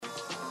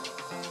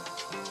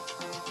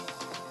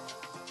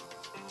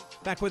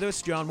Back with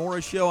us, John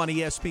Morris Show on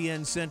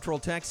ESPN Central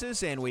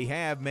Texas, and we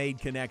have made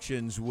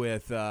connections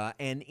with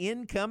an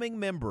incoming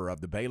member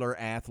of the Baylor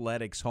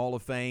Athletics Hall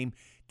of Fame.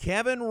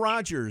 Kevin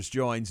Rogers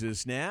joins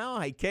us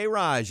now. Hey,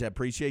 K-Raj, I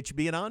appreciate you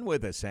being on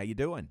with us. How you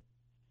doing?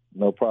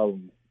 No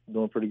problem.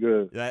 Doing pretty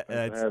good. Thanks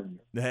for having me.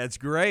 That's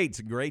great. It's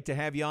great to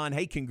have you on.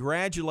 Hey,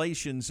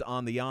 congratulations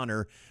on the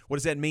honor. What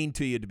does that mean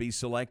to you to be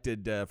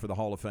selected for the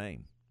Hall of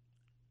Fame?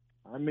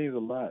 It means a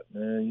lot,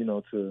 man,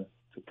 to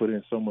put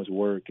in so much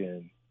work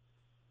and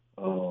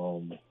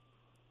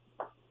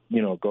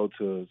go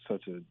to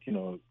such a,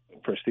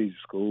 prestigious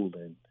school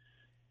and,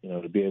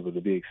 to be able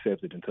to be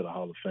accepted into the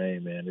Hall of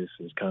Fame, man, this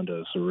is kind of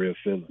a surreal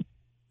feeling.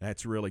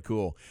 That's really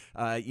cool.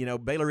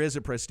 Baylor is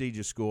a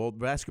prestigious school. The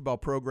basketball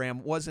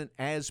program wasn't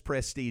as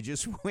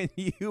prestigious when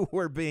you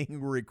were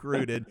being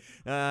recruited,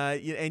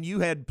 and you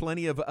had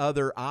plenty of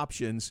other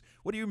options.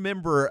 What do you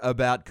remember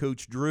about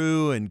Coach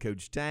Drew and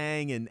Coach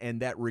Tang and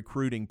that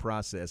recruiting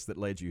process that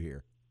led you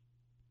here?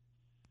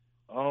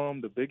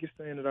 The biggest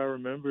thing that I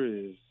remember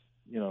is,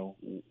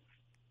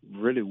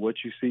 really what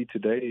you see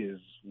today is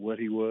what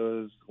he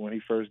was when he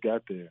first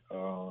got there.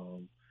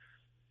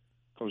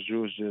 Coach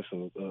Drew is just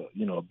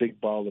a big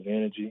ball of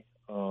energy.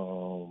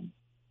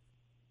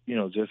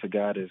 Just a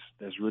guy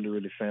that's really,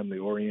 really family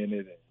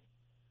oriented, and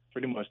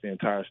pretty much the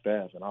entire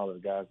staff and all of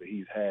the guys that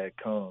he's had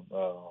come.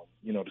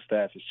 The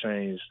staff has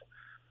changed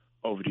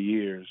over the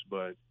years,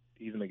 but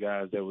even the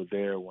guys that were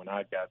there when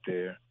I got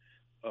there,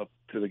 up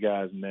to the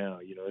guys now,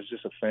 it's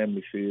just a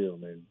family feel,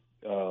 and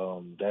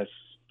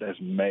that's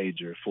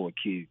major for a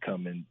kid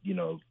coming,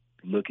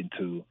 looking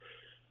to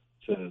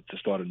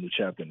start a new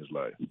chapter in his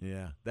life.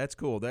 Yeah, that's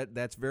cool.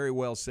 That's very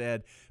well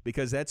said,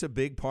 because that's a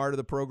big part of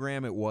the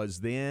program. It was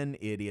then,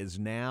 it is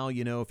now.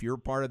 If you're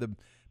part of the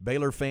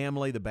Baylor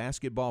family, the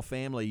basketball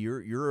family,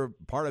 you're a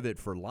part of it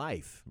for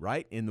life,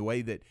 right? In the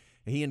way that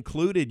he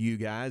included you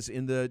guys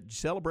in the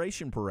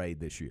celebration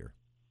parade this year.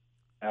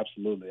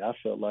 Absolutely. I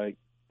felt like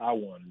I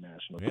won the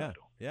national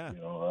title. Yeah.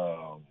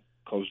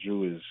 Coach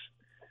Drew is,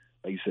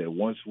 like you said,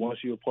 once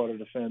you're a part of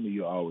the family,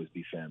 you'll always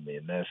be family,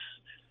 and that's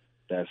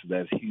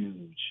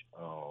huge.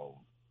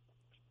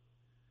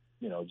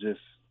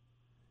 Just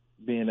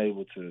being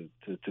able to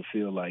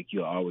feel like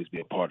you'll always be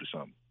a part of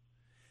something.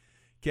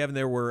 Kevin,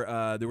 there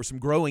were some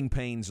growing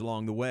pains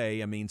along the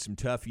way. I mean, some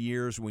tough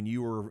years when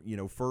you were,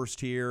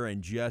 first here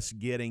and just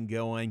getting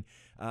going.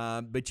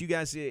 But you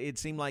guys, it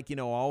seemed like,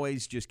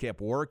 always just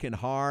kept working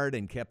hard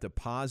and kept a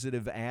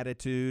positive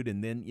attitude.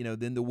 And then,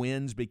 then the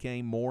wins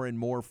became more and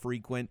more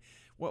frequent.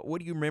 What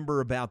do you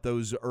remember about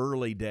those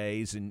early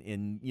days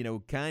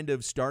and kind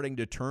of starting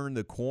to turn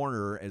the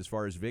corner as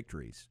far as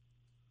victories?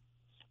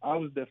 I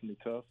was definitely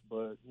tough,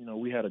 but,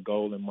 we had a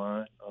goal in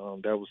mind.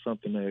 That was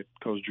something that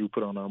Coach Drew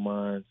put on our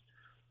minds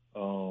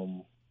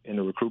in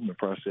the recruitment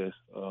process.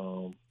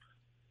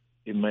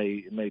 It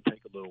may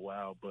take a little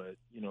while, but,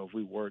 if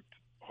we worked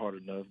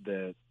hard enough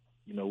that,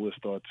 we'll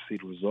start to see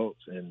the results.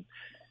 And,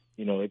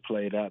 it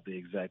played out the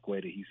exact way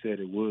that he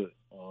said it would.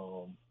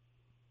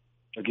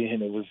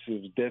 Again, it was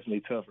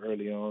definitely tough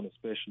early on,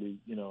 especially,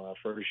 our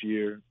first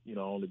year,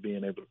 only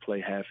being able to play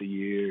half a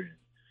year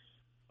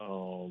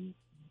and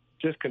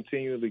just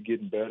continually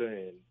getting better.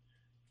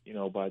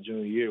 And, by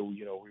junior year,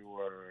 we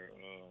were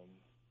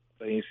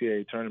the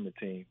NCAA tournament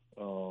team.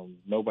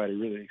 Nobody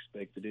really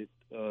expected it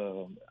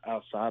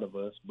outside of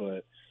us,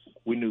 but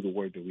we knew the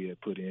work that we had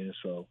put in.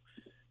 So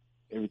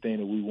everything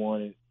that we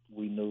wanted,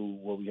 we knew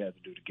what we had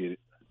to do to get it.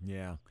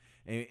 Yeah.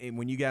 And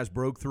when you guys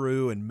broke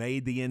through and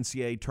made the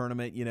NCAA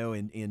tournament,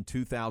 in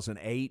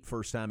 2008,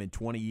 first time in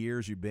 20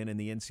 years you've been in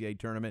the NCAA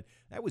tournament,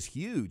 that was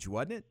huge,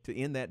 wasn't it, to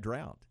end that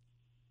drought?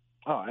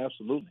 Oh,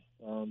 absolutely.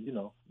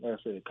 Like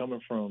I said,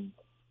 coming from,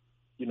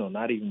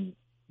 not even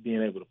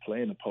being able to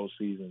play in the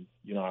postseason,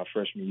 our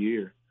freshman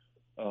year,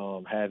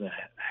 having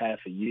half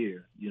a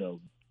year,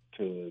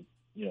 to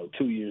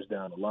 2 years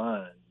down the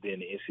line, being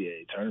the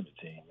NCAA tournament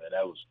team, man,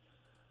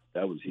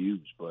 that was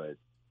huge. But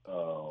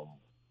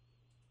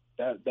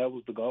that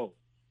was the goal.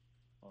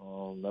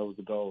 That was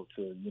the goal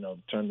to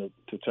turn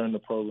the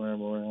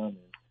program around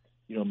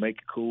and make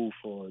it cool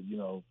for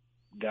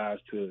guys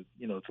to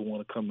to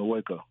want to come to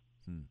Waco.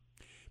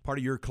 Part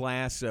of your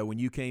class, when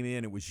you came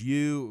in, it was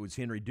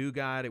Henry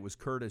Dugat, it was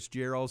Curtis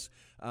Gerals,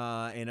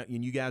 and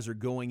you guys are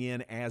going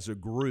in as a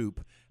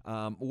group.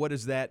 What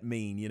does that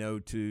mean,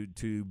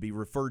 to be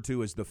referred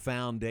to as the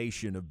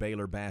foundation of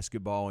Baylor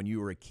basketball, and you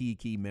were a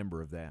key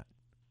member of that?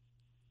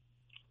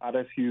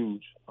 That's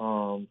huge,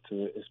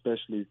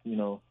 especially,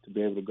 to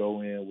be able to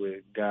go in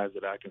with guys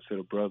that I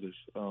consider brothers.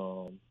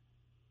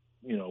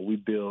 We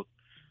built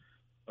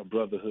a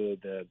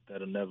brotherhood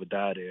that'll never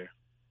die there.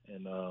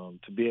 And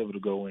to be able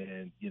to go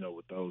in,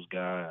 with those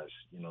guys,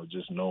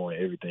 just knowing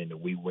everything that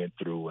we went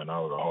through and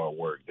all the hard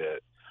work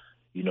that,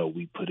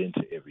 we put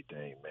into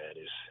everything, man,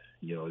 it's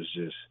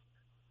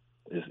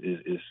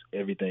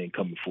everything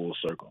coming full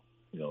circle.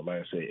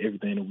 Like I said,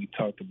 everything that we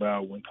talked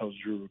about when Coach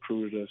Drew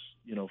recruited us,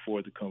 for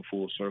it to come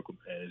full circle,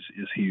 man,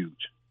 is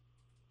huge.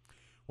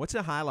 What's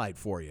a highlight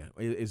for you?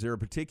 Is there a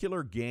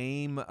particular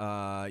game,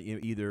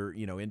 either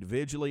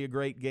individually a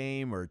great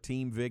game or a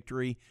team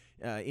victory,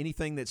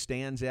 anything that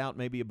stands out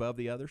maybe above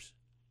the others?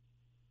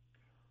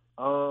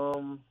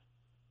 I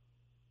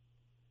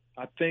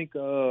think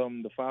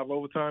the 5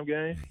 overtime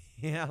game.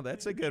 Yeah,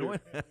 that's a good one.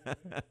 Yeah,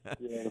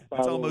 the 5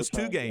 That's almost 2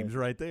 overtime games game.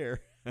 right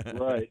there.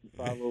 Right,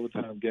 the 5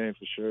 overtime game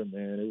for sure,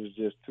 man. It was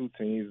just two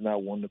teams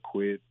not wanting to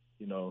quit,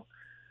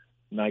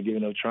 not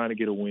giving up, trying to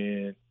get a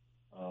win.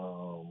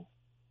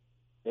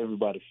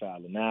 Everybody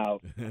fouling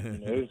out.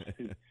 It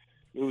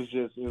was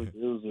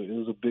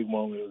a big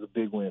moment. It was a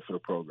big win for the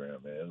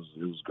program, man.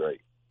 It was great.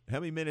 How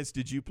many minutes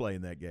did you play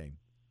in that game?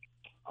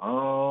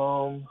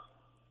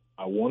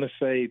 I want to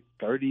say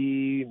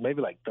 30,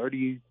 maybe like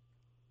 30.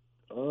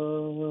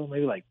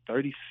 Maybe like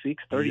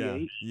 36,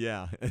 38.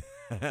 Yeah.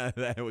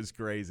 That was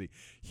crazy.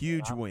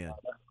 Huge win.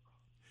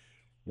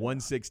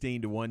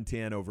 116 to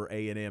 110 over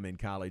A&M in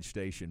College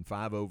Station,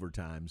 5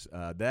 overtimes.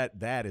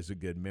 That is a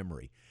good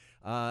memory.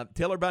 Tell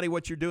everybody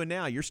what you're doing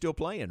now. You're still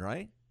playing,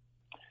 right?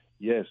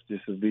 Yes, this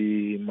will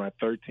be my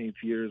 13th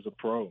year as a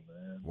pro,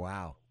 man.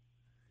 Wow.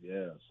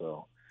 Yeah,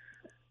 so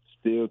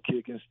still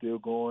kicking, still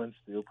going,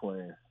 still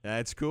playing.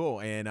 That's cool,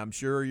 and I'm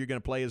sure you're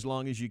going to play as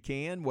long as you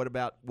can. What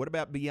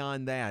about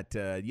beyond that?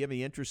 Do you have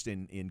any interest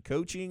in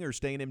coaching or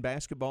staying in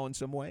basketball in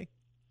some way?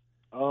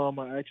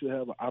 I actually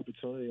have an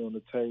opportunity on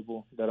the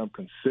table that I'm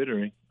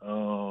considering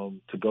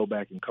to go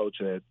back and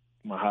coach at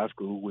my high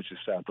school, which is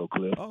South Oak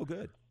Cliff. Oh,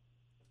 good.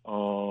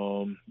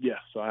 Yeah,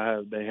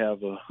 so they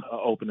have a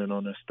opening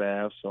on their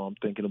staff, so I'm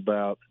thinking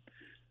about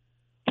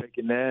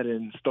taking that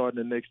and starting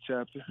the next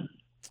chapter.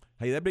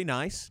 Hey, that'd be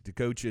nice to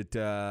coach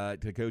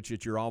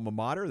at your alma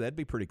mater. That'd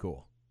be pretty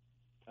cool.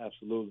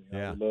 Absolutely.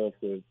 Yeah. I would love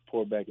to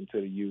pour back into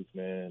the youth,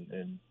 man,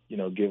 and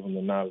give them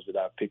the knowledge that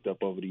I've picked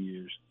up over the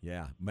years.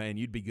 Yeah, man,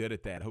 you'd be good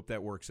at that. Hope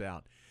that works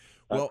out.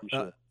 Well,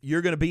 sure.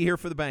 You're going to be here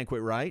for the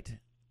banquet, right?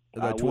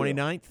 The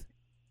 29th?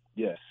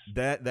 Yes.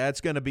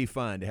 That's going to be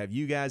fun to have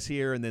you guys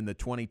here and then the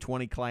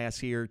 2020 class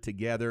here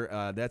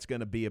together. That's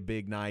going to be a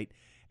big night.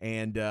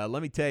 And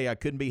let me tell you, I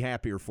couldn't be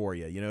happier for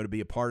you, to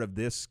be a part of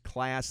this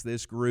class,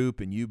 this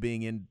group, and you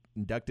being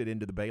inducted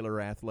into the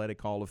Baylor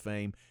Athletic Hall of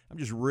Fame. I'm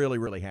just really,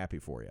 really happy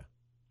for you.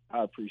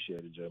 I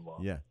appreciate it,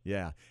 Jamal.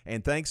 Yeah.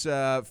 And thanks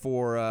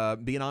for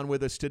being on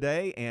with us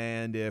today.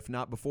 And if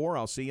not before,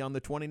 I'll see you on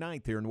the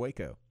 29th here in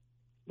Waco.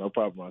 No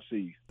problem. I'll see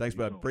you. Thanks,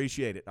 bud.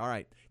 Appreciate it. All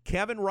right.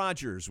 Kevin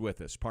Rogers with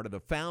us, part of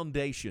the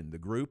Foundation, the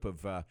group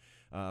of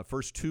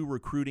first 2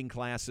 recruiting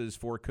classes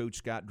for Coach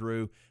Scott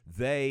Drew.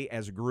 They,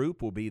 as a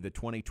group, will be the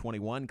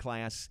 2021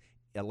 class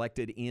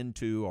elected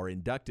into or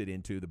inducted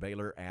into the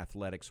Baylor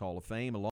Athletics Hall of Fame.